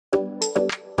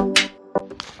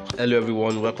Hello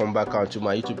everyone, welcome back to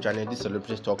my YouTube channel. This is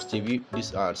Celebrity Talks TV.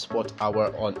 This is Sport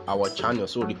Hour on our channel.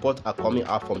 So reports are coming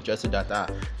out from Chelsea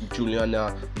that Julian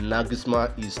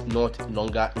Naglesmann is not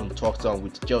longer in talks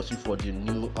with Chelsea for the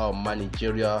new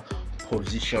managerial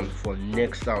position for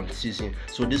next season.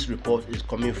 So this report is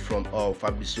coming from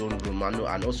Fabrizio Romano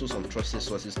and also some trusted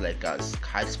sources like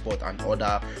Sky Sport and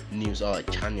other news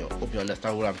channel. Hope you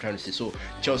understand what I'm trying to say. So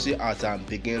Chelsea has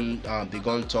begun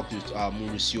talk with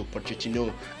Mauricio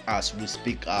Pochettino as we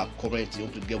speak currently.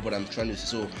 Hope you get what I'm trying to say.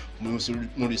 So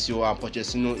Mauricio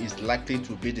Pochettino is likely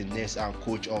to be the next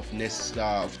coach of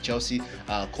Chelsea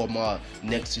come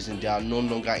next season. They are no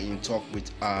longer in talk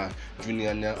with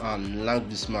Julian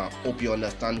Naglesmann. Hope you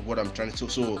understand what I'm trying to say.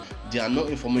 So there are no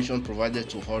information provided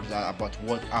to us about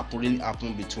what really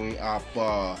happened between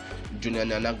Julian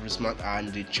Naglesmann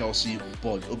and the Chelsea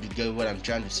board. Hope you get what I'm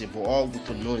trying to say. But all we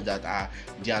can know is that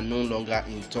they are no longer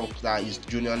in talks. That is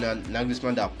Julian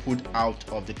Naglesmann that put out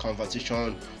of the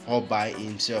conversation all by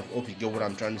himself. Hope you get what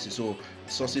I'm trying to say. So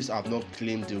sources have not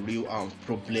claimed the real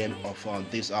problem of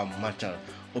this matter.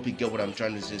 Hope you get what I'm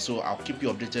trying to say. So I'll keep you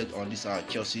updated on this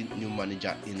Chelsea new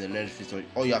manager in the next video.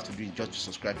 All you have to do is just to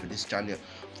subscribe to this channel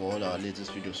for all our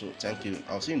latest videos. So thank you.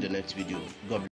 I'll see you in the next video. God bless.